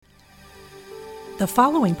The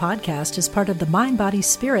following podcast is part of the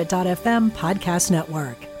MindBodySpirit.fm podcast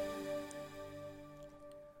network.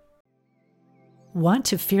 Want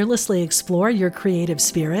to fearlessly explore your creative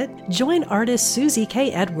spirit? Join artist Susie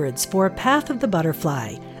K. Edwards for Path of the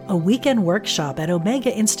Butterfly, a weekend workshop at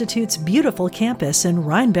Omega Institute's beautiful campus in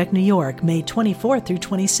Rhinebeck, New York, May 24 through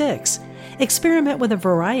 26. Experiment with a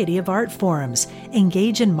variety of art forms,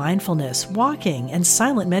 engage in mindfulness, walking, and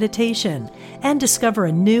silent meditation, and discover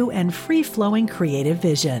a new and free-flowing creative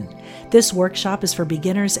vision. This workshop is for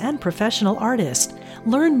beginners and professional artists.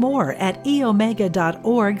 Learn more at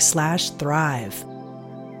eomega.org/thrive.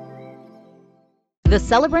 The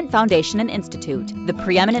Celebrant Foundation and Institute, the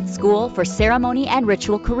preeminent school for ceremony and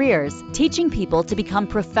ritual careers, teaching people to become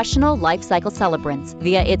professional life cycle celebrants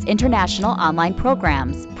via its international online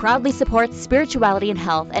programs, proudly supports spirituality and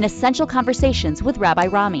health and essential conversations with Rabbi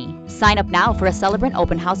Rami. Sign up now for a Celebrant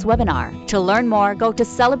Open House webinar. To learn more, go to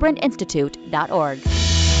celebrantinstitute.org.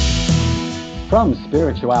 From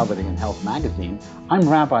Spirituality and Health magazine, I'm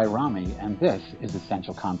Rabbi Rami, and this is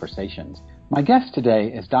Essential Conversations. My guest today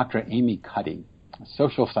is Dr. Amy Cuddy, a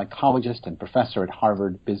social psychologist and professor at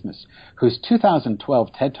Harvard Business, whose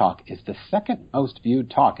 2012 TED Talk is the second most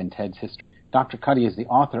viewed talk in TED's history. Dr. Cuddy is the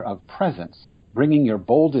author of Presence, Bringing Your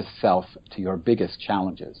Boldest Self to Your Biggest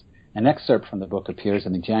Challenges. An excerpt from the book appears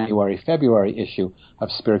in the January-February issue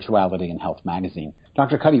of Spirituality and Health magazine.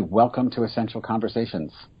 Dr. Cuddy, welcome to Essential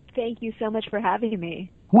Conversations. Thank you so much for having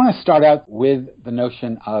me. I want to start out with the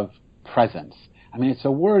notion of presence. I mean, it's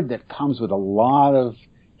a word that comes with a lot of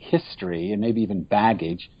history and maybe even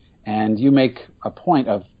baggage, and you make a point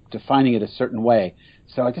of defining it a certain way.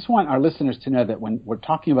 So I just want our listeners to know that when we're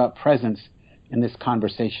talking about presence in this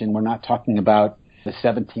conversation, we're not talking about the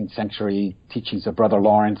 17th century teachings of Brother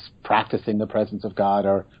Lawrence practicing the presence of God,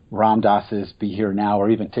 or Ram Dass's Be Here Now, or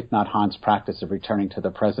even Thich Nhat Hanh's practice of returning to the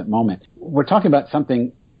present moment. We're talking about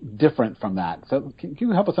something different from that. So can you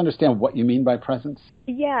help us understand what you mean by presence?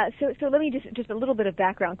 Yeah, so let me just a little bit of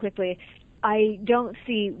background quickly. I don't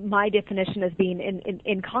see my definition as being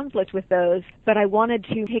in conflict with those, but I wanted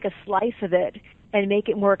to take a slice of it and make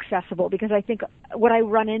it more accessible, because I think what I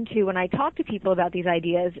run into when I talk to people about these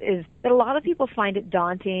ideas is that a lot of people find it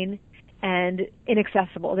daunting and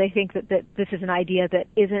inaccessible. They think that this is an idea that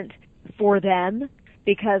isn't for them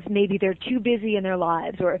because maybe they're too busy in their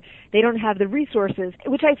lives or they don't have the resources,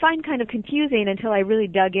 which I find kind of confusing until I really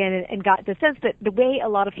dug in and got the sense that the way a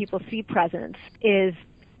lot of people see presence is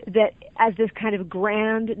that as this kind of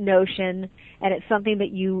grand notion, and it's something that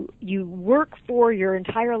you work for your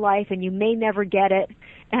entire life and you may never get it,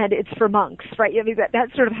 and it's for monks, right? I mean,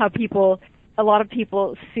 that's sort of how a lot of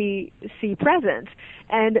people see presence.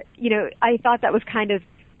 And, I thought that was kind of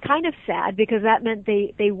sad, because that meant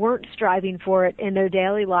they weren't striving for it in their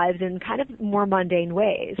daily lives in kind of more mundane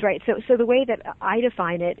ways, right? So the way that I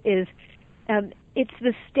define it is it's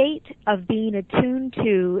the state of being attuned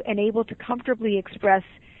to and able to comfortably express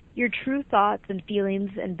your true thoughts and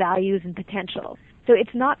feelings and values and potential. So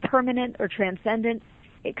it's not permanent or transcendent.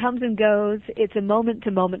 It comes and goes. It's a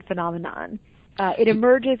moment-to-moment phenomenon. It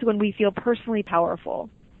emerges when we feel personally powerful.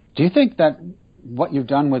 Do you think that what you've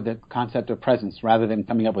done with the concept of presence, rather than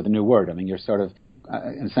coming up with a new word, I mean, you're sort of,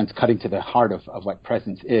 in a sense, cutting to the heart of what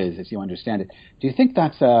presence is, as you understand it. Do you think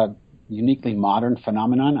that's a uniquely modern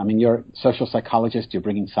phenomenon? I mean, you're a social psychologist. You're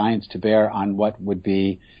bringing science to bear on what would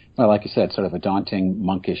be, well, like you said, sort of a daunting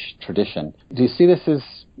monkish tradition. Do you see this as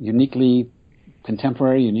uniquely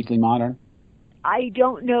contemporary, uniquely modern? I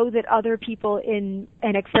don't know that other people in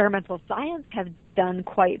an experimental science have done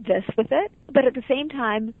quite this with it. But at the same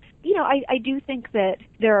time, I do think that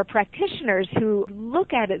there are practitioners who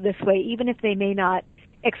look at it this way, even if they may not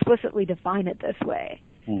explicitly define it this way.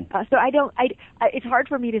 So it's hard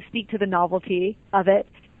for me to speak to the novelty of it.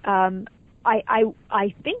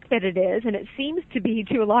 I think that it is, and it seems to be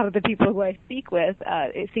to a lot of the people who I speak with.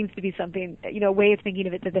 It seems to be something, a way of thinking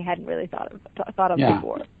of it that they hadn't really thought of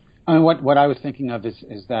before. I mean, what I was thinking of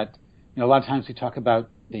is that a lot of times we talk about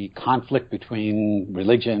the conflict between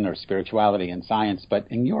religion or spirituality and science, but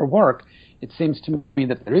in your work, it seems to me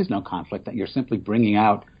that there is no conflict, that you're simply bringing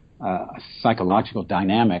out a psychological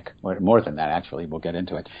dynamic, or more than that, actually, we'll get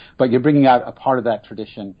into it, but you're bringing out a part of that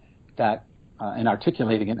tradition that, and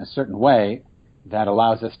articulating it in a certain way that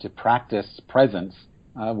allows us to practice presence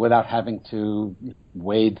without having to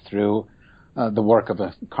wade through the work of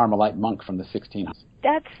a Carmelite monk from the 1600s.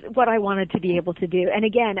 That's what I wanted to be able to do. And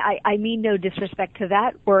again, I mean no disrespect to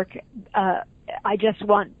that work. I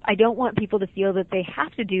don't want people to feel that they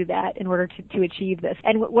have to do that in order to achieve this.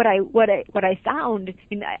 And what I found,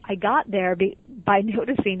 I got there by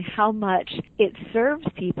noticing how much it serves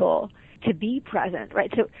people to be present,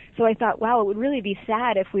 right? So I thought, wow, it would really be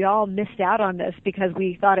sad if we all missed out on this because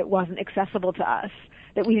we thought it wasn't accessible to us,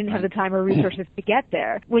 that we didn't have the time or resources to get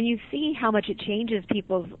there. When you see how much it changes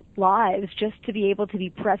people's lives just to be able to be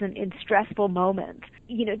present in stressful moments,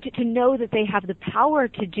 to know that they have the power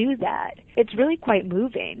to do that, it's really quite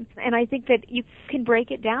moving. And I think that you can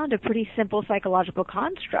break it down to pretty simple psychological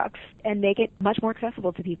constructs and make it much more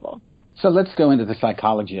accessible to people. So let's go into the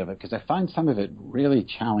psychology of it, because I find some of it really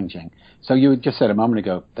challenging. So you just said a moment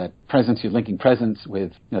ago that presence, you're linking presence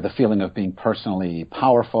with the feeling of being personally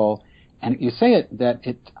powerful. And you say that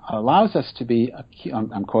it allows us to be,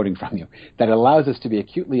 I'm quoting from you, that it allows us to be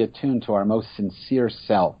acutely attuned to our most sincere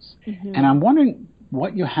selves. Mm-hmm. And I'm wondering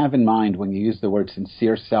what you have in mind when you use the word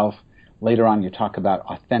sincere self. Later on, you talk about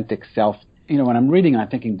authentic self. When I'm reading, I'm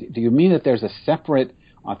thinking, do you mean that there's a separate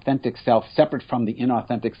authentic self, separate from the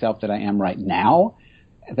inauthentic self that I am right now,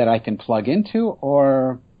 that I can plug into?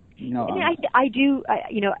 Or, I do,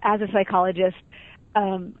 as a psychologist,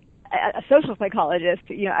 a social psychologist,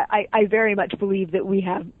 I very much believe that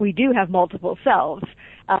we do have multiple selves,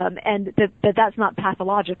 and that's not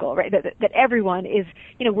pathological, right? That everyone is,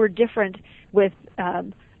 we're different with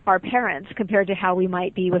our parents compared to how we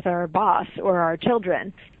might be with our boss or our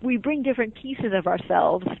children. We bring different pieces of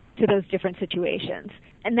ourselves to those different situations,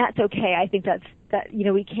 and that's okay. I think that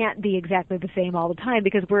we can't be exactly the same all the time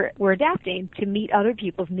because we're adapting to meet other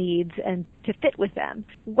people's needs and to fit with them.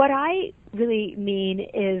 What I really mean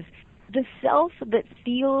is the self that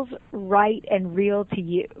feels right and real to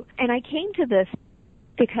you. And I came to this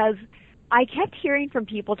because I kept hearing from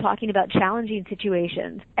people talking about challenging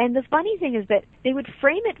situations. And the funny thing is that they would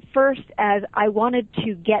frame it first as, I wanted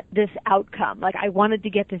to get this outcome. Like, I wanted to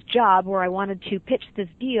get this job, or I wanted to pitch this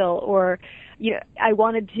deal, or, I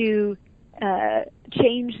wanted to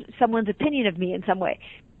change someone's opinion of me in some way.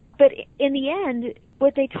 But in the end,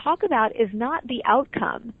 what they talk about is not the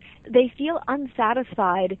outcome. They feel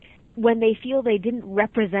unsatisfied when they feel they didn't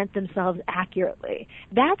represent themselves accurately.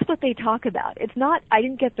 That's what they talk about. It's not, I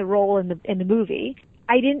didn't get the role in the movie.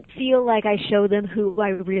 I didn't feel like I showed them who I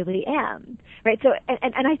really am, right? So,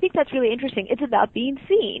 and I think that's really interesting. It's about being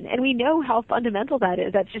seen, and we know how fundamental that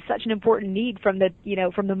is. That's just such an important need from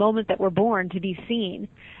the moment that we're born, to be seen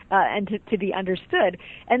and to be understood.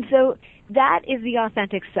 And so that is the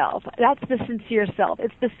authentic self. That's the sincere self.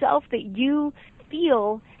 It's the self that you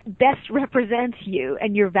feel best represents you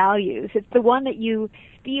and your values. It's the one that you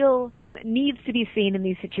feel needs to be seen in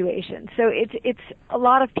these situations. So it's a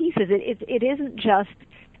lot of pieces. It isn't just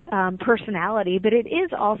personality, but it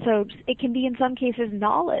is also, it can be in some cases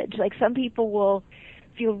knowledge. Like, some people will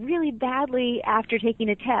feel really badly after taking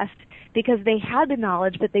a test because they had the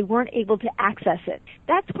knowledge but they weren't able to access it.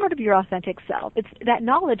 That's part of your authentic self. That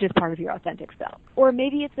knowledge is part of your authentic self. Or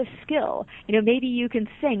maybe it's a skill. Maybe you can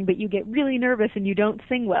sing but you get really nervous and you don't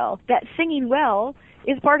sing well. That singing well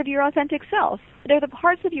is part of your authentic self. They're the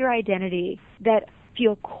parts of your identity that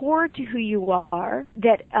feel core to who you are,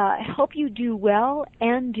 that help you do well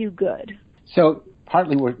and do good. So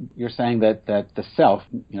partly you're saying that the self,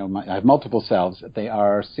 I have multiple selves. They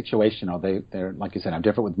are situational. They're, like you said, I'm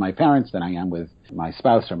different with my parents than I am with my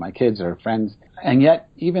spouse or my kids or friends. And yet,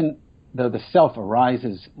 even though the self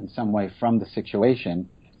arises in some way from the situation,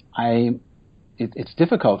 it's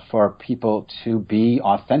difficult for people to be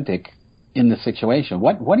authentic in the situation.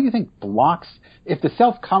 What do you think blocks, if the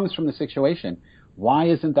self comes from the situation, why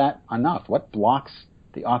isn't that enough? What blocks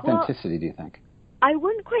the authenticity, do you think? I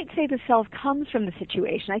wouldn't quite say the self comes from the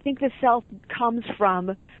situation. I think the self comes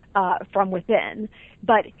from within,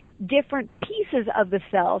 but different pieces of the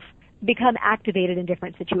self become activated in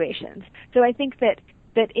different situations. So I think that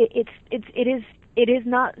it's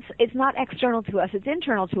not external to us, it's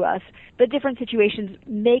internal to us, but different situations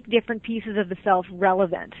make different pieces of the self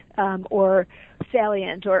relevant or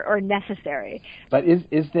salient or necessary. But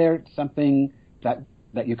is there something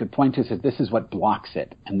that you could point to, say this is what blocks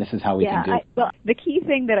it, and this is how we can do it? Well, the key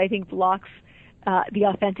thing that I think blocks the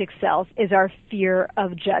authentic self is our fear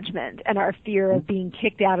of judgment and our fear of being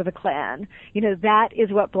kicked out of the clan. That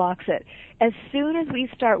is what blocks it. As soon as we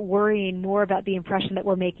start worrying more about the impression that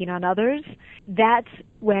we're making on others, that's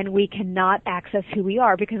when we cannot access who we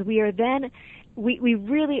are, because we are then, we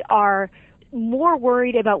really are more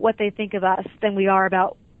worried about what they think of us than we are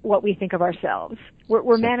about what we think of ourselves.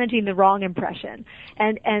 We're managing the wrong impression,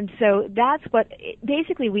 and so that's what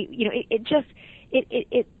basically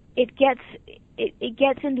it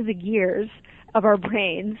gets into the gears of our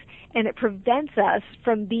brains, and it prevents us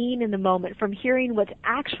from being in the moment, from hearing what's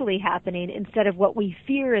actually happening instead of what we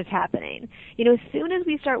fear is happening. As soon as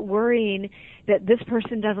we start worrying that this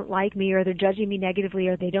person doesn't like me, or they're judging me negatively,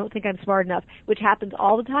 or they don't think I'm smart enough, which happens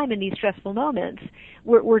all the time in these stressful moments,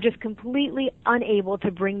 we're just completely unable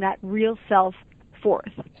to bring that real self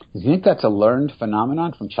forth. Do you think that's a learned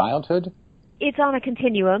phenomenon from childhood? It's on a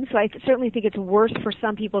continuum, so I certainly think it's worse for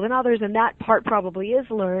some people than others, and that part probably is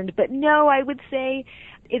learned. But no, I would say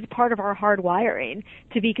it's part of our hardwiring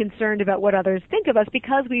to be concerned about what others think of us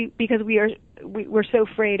because we're so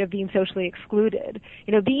afraid of being socially excluded.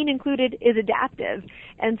 Being included is adaptive,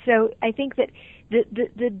 and so I think that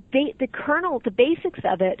the kernel, the basics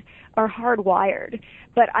of it are hardwired.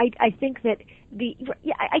 But I think that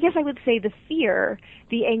I guess I would say the fear,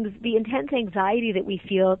 the intense anxiety that we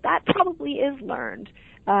feel, that probably is learned,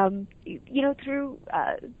 through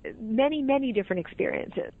many different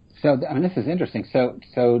experiences. So, this is interesting. So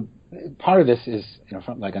part of this is,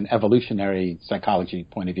 from like an evolutionary psychology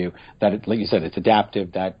point of view, that like you said, it's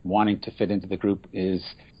adaptive, that wanting to fit into the group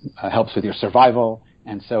helps with your survival.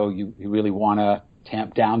 And so you really want to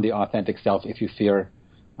tamp down the authentic self if you fear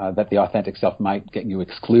that the authentic self might get you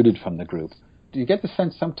excluded from the group. Do you get the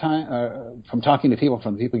sense sometime from talking to people,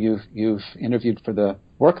 from the people you've interviewed for the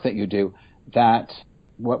work that you do, that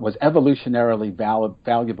what was evolutionarily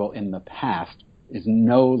valuable in the past is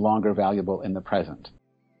no longer valuable in the present?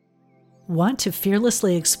 Want to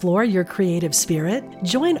fearlessly explore your creative spirit?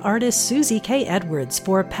 Join artist Susie K. Edwards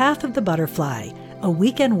for Path of the Butterfly, a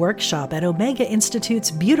weekend workshop at Omega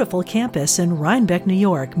Institute's beautiful campus in Rhinebeck, New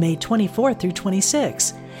York, May 24 through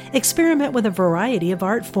 26. Experiment with a variety of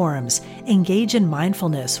art forms, engage in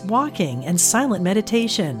mindfulness, walking, and silent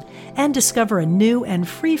meditation, and discover a new and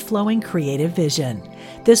free-flowing creative vision.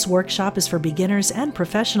 This workshop is for beginners and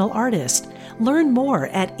professional artists. Learn more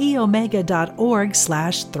at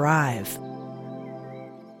eomega.org/thrive.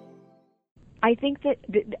 I think that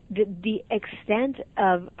the extent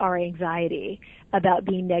of our anxiety about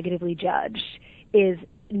being negatively judged is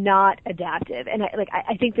not adaptive, and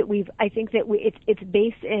I think that it's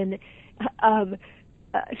based in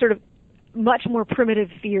sort of much more primitive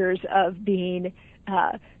fears of being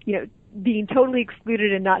being totally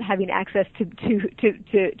excluded and not having access to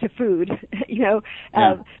food,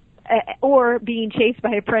 or being chased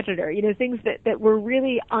by a predator, things that we're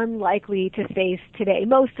really unlikely to face today,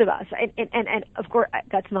 most of us. And of course,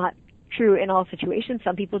 that's not true in all situations.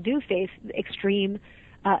 Some people do face extreme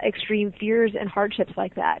fears and hardships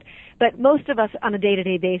like that. But most of us on a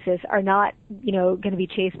day-to-day basis are not, going to be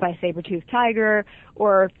chased by a saber-toothed tiger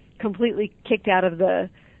or completely kicked out of the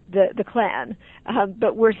clan.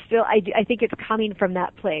 But we're still, I think it's coming from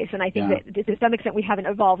that place. And I think that to some extent we haven't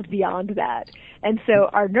evolved beyond that. And so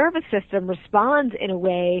our nervous system responds in a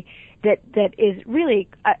way that is really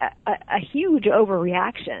a huge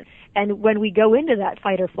overreaction. And when we go into that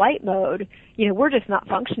fight or flight mode, we're just not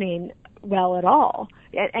functioning well at all.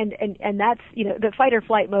 And that's, the fight or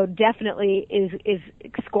flight mode definitely is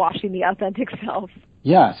squashing the authentic self.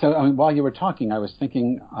 Yeah. So, while you were talking, I was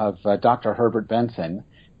thinking of Dr. Herbert Benson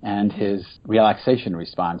and his relaxation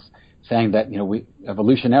response, saying that, we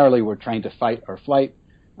evolutionarily we're trained to fight or flight,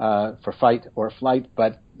 for fight or flight,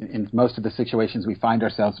 but in most of the situations we find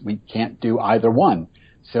ourselves, we can't do either one.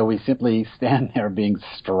 So we simply stand there being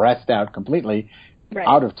stressed out completely, right,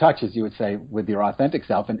 out of touch, as you would say, with your authentic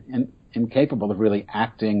self, and incapable of really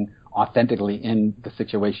acting authentically in the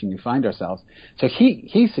situation you find ourselves. So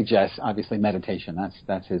he suggests, obviously, meditation.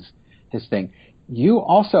 That's his thing. You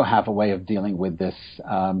also have a way of dealing with this,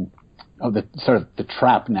 the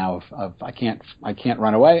trap now of I can't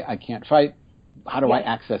run away, I can't fight. How do I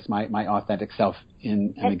access my authentic self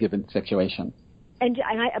in a given situation? And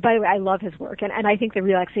by the way, I love his work, and I think the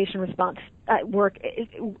relaxation response work,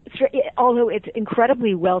 although it's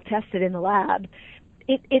incredibly well tested in the lab,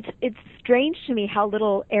 it's strange to me how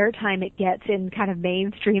little airtime it gets in kind of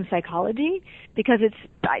mainstream psychology, because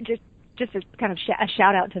just a kind of a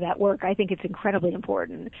shout out to that work. I think it's incredibly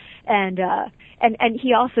important, and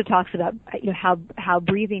he also talks about how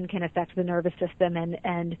breathing can affect the nervous system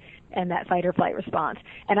and that fight or flight response.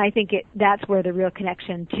 And I think that's where the real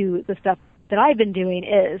connection to the stuff that I've been doing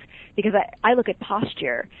is, because I look at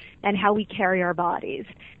posture and how we carry our bodies,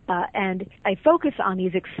 and I focus on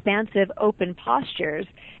these expansive, open postures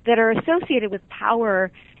that are associated with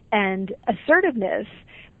power and assertiveness,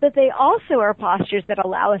 but they also are postures that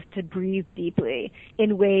allow us to breathe deeply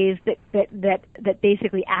in ways that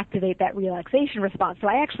basically activate that relaxation response. So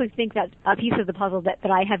I actually think that's a piece of the puzzle that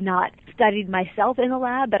I have not studied myself in the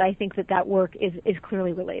lab, but I think that work is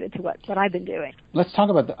clearly related to what I've been doing. Let's talk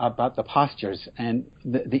about the postures and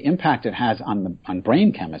the impact it has on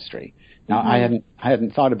brain chemistry. Now, I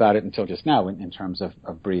hadn't thought about it until just now in terms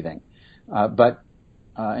of breathing, but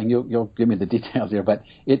and you'll give me the details here. But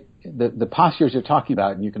the postures you're talking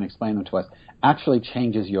about, and you can explain them to us, actually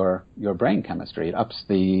changes your brain chemistry. It ups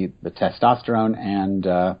the testosterone and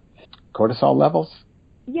cortisol levels.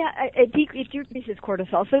 Yeah, it decreases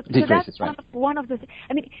cortisol. So that's right. one of the.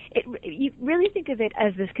 I mean, you really think of it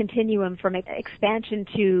as this continuum from expansion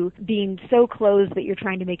to being so closed that you're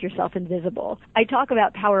trying to make yourself invisible. I talk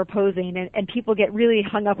about power posing, and people get really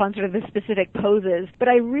hung up on sort of the specific poses, but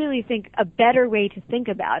I really think a better way to think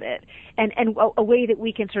about it, and a way that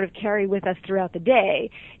we can sort of carry with us throughout the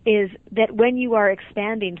day, is that when you are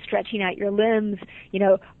expanding, stretching out your limbs,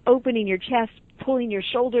 opening your chest, pulling your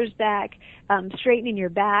shoulders back, straightening your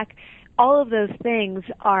back, all of those things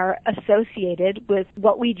are associated with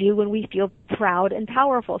what we do when we feel proud and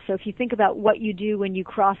powerful. So if you think about what you do when you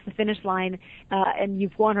cross the finish line and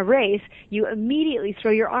you've won a race, you immediately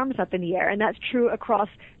throw your arms up in the air, and that's true across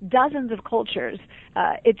dozens of cultures.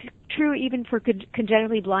 It's true even for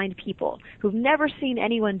congenitally blind people who've never seen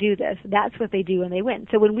anyone do this. That's what they do when they win.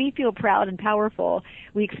 So when we feel proud and powerful,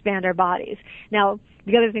 we expand our bodies. Now,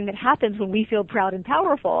 the other thing that happens when we feel proud and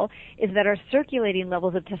powerful is that our circulating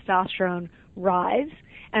levels of testosterone rise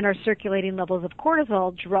and our circulating levels of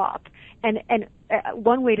cortisol drop. And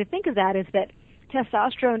one way to think of that is that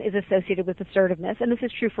testosterone is associated with assertiveness, and this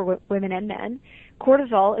is true for women and men.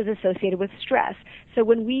 Cortisol is associated with stress. So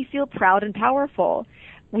when we feel proud and powerful,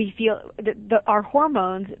 we feel our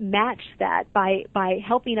hormones match that by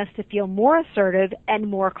helping us to feel more assertive and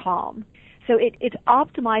more calm. So it's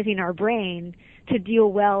optimizing our brain to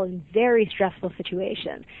deal well in very stressful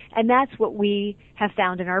situations. And that's what we have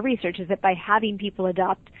found in our research, is that by having people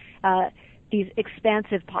adopt these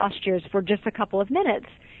expansive postures for just a couple of minutes,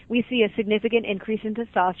 we see a significant increase in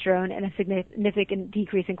testosterone and a significant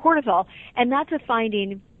decrease in cortisol. And that's a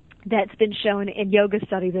finding that's been shown in yoga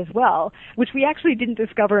studies as well, which we actually didn't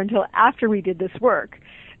discover until after we did this work.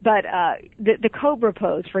 But the cobra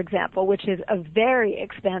pose, for example, which is a very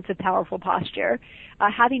expansive, powerful posture,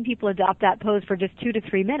 having people adopt that pose for just 2 to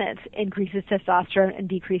 3 minutes increases testosterone and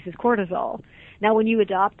decreases cortisol. Now, when you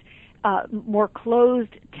adopt more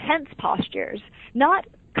closed, tense postures, not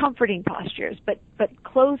comforting postures, but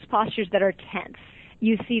closed postures that are tense,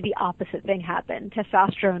 you see the opposite thing happen.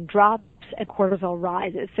 Testosterone drops and cortisol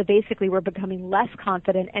rises. So basically we're becoming less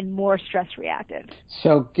confident and more stress reactive.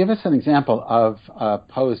 So give us an example of a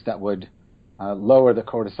pose that would lower the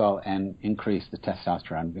cortisol and increase the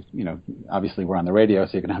testosterone. Obviously we're on the radio,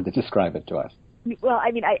 so you're going to have to describe it to us. Well,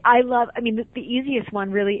 the easiest one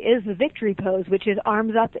really is the victory pose, which is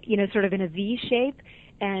arms up, sort of in a V shape,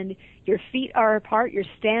 and your feet are apart, you're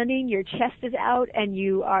standing, your chest is out, and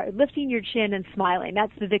you are lifting your chin and smiling.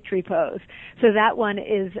 That's the victory pose. So that one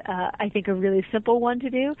is, I think, a really simple one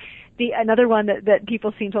to do. Another one that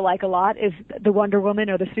people seem to like a lot is the Wonder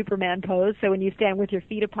Woman or the Superman pose. So when you stand with your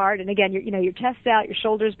feet apart, and again, your chest out, your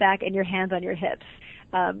shoulders back, and your hands on your hips.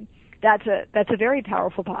 That's a very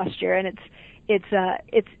powerful posture, and it's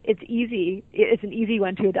easy. It's an easy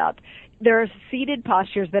one to adopt. There are seated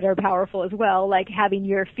postures that are powerful as well, like having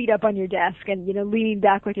your feet up on your desk and leaning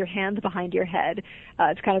back with your hands behind your head.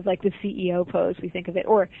 It's kind of like the CEO pose, we think of it,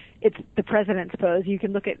 or it's the president's pose. You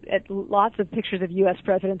can look at lots of pictures of U.S.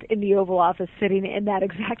 presidents in the Oval Office sitting in that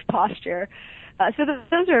exact posture. So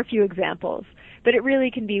those are a few examples, but it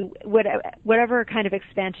really can be whatever kind of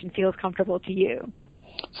expansion feels comfortable to you.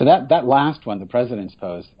 So that last one, the president's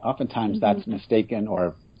pose, oftentimes that's mistaken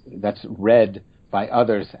or that's read by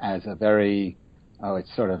others as a very,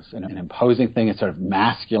 it's sort of an imposing thing. It's sort of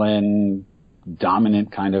masculine,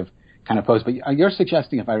 dominant kind of pose. But you're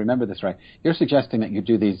suggesting, if I remember this right, you're suggesting that you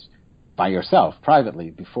do these by yourself, privately,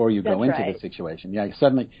 before you go into the situation. Yeah,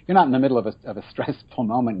 suddenly you're not in the middle of a stressful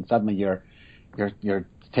moment, and suddenly you're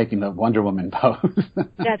taking the Wonder Woman pose.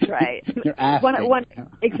 That's right. You're asking.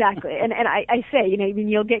 Exactly. And I say,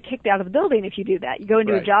 you'll get kicked out of the building if you do that. You go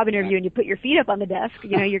into a job interview and you put your feet up on the desk,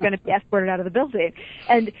 you're going to be escorted out of the building.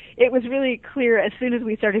 And it was really clear as soon as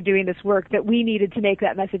we started doing this work that we needed to make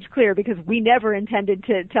that message clear, because we never intended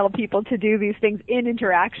to tell people to do these things in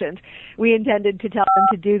interactions. We intended to tell them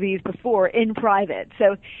to do these before in private.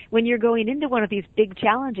 So when you're going into one of these big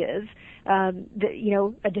challenges,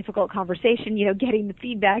 a difficult conversation, getting the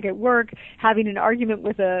feedback at work, having an argument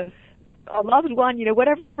with a loved one,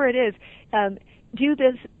 whatever it is, do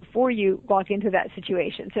this before you walk into that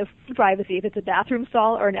situation. So privacy, if it's a bathroom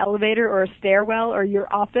stall or an elevator or a stairwell or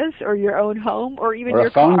your office or your own home or even or your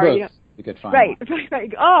a phone car. booth. You could find Right.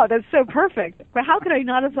 Oh, that's so perfect. But how could I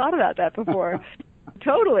not have thought about that before?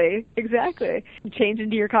 Totally, exactly. Change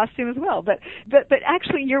into your costume as well, but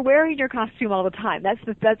actually, you're wearing your costume all the time.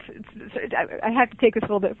 I have to take this a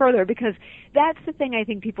little bit further because that's the thing I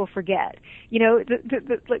think people forget. You know,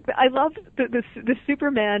 I love the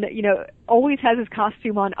Superman. You know, always has his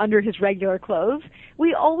costume on under his regular clothes.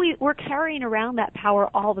 We're carrying around that power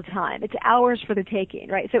all the time. It's ours for the taking,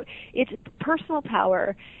 right? So it's personal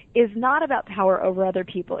power is not about power over other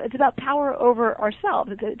people. It's about power over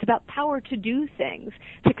ourselves. It's about power to do things,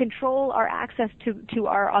 to control our access to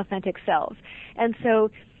our authentic selves. And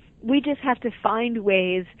so we just have to find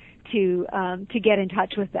ways to get in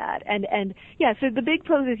touch with that. And yeah, so the big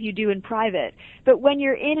poses you do in private, but when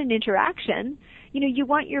you're in an interaction, you know, you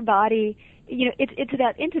want your body, you know, it's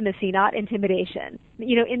about intimacy, not intimidation.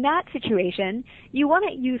 You know, in that situation, you want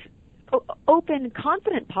to use open,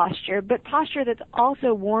 confident posture, but posture that's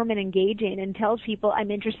also warm and engaging and tells people,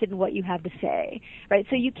 I'm interested in what you have to say, right?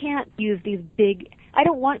 So you can't use these I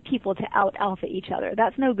don't want people to out-alpha each other.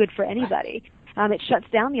 That's no good for anybody. It shuts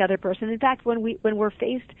down the other person. In fact, when we're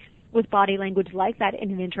faced with body language like that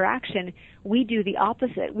in an interaction, we do the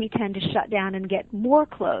opposite. We tend to shut down and get more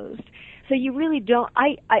closed. So you really don't,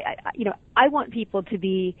 I want people to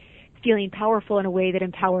be feeling powerful in a way that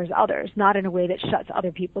empowers others, not in a way that shuts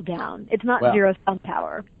other people down. It's not zero-sum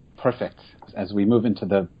power. Perfect. As we move into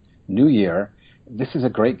the new year, this is a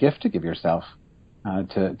great gift to give yourself,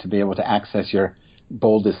 to be able to access your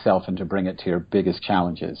boldest self and to bring it to your biggest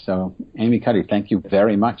challenges. So, Amy Cuddy, thank you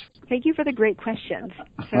very much. Thank you for the great questions.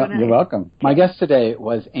 So You're welcome. My guest today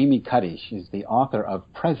was Amy Cuddy. She's the author of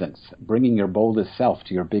Presence, Bringing Your Boldest Self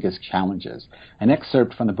to Your Biggest Challenges. An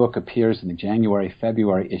excerpt from the book appears in the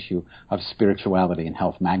January-February issue of Spirituality and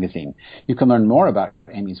Health magazine. You can learn more about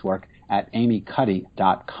Amy's work at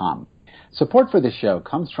amycuddy.com. Support for this show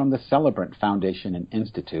comes from the Celebrant Foundation and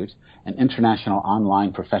Institute, an international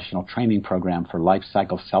online professional training program for life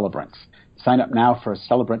cycle celebrants. Sign up now for a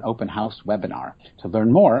Celebrant Open House webinar. To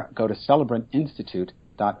learn more, go to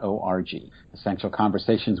celebrantinstitute.org. Essential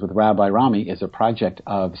Conversations with Rabbi Rami is a project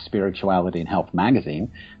of Spirituality and Health magazine.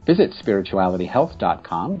 Visit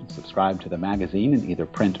spiritualityhealth.com. Subscribe to the magazine in either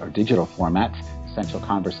print or digital formats. Essential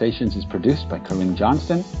Conversations is produced by Kareem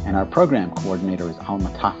Johnston, and our program coordinator is Alma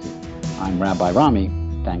Tafi. I'm Rabbi Rami.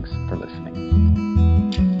 Thanks for listening.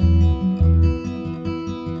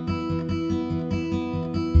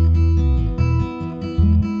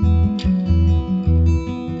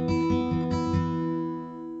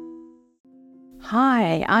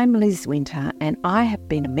 Hi, I'm Liz Winter, and I have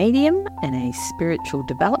been a medium and a spiritual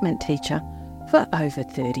development teacher for over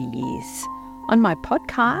 30 years. On my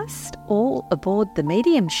podcast, All Aboard the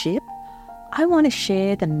Mediumship, I want to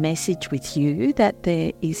share the message with you that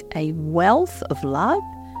there is a wealth of love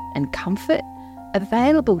and comfort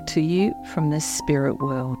available to you from the spirit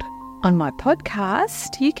world. On my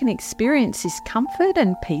podcast, you can experience this comfort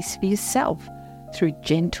and peace for yourself through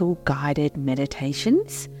gentle guided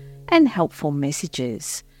meditations and helpful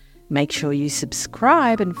messages. Make sure you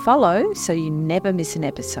subscribe and follow so you never miss an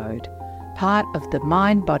episode. Part of the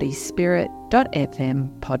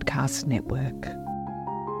mindbodyspirit.fm podcast network.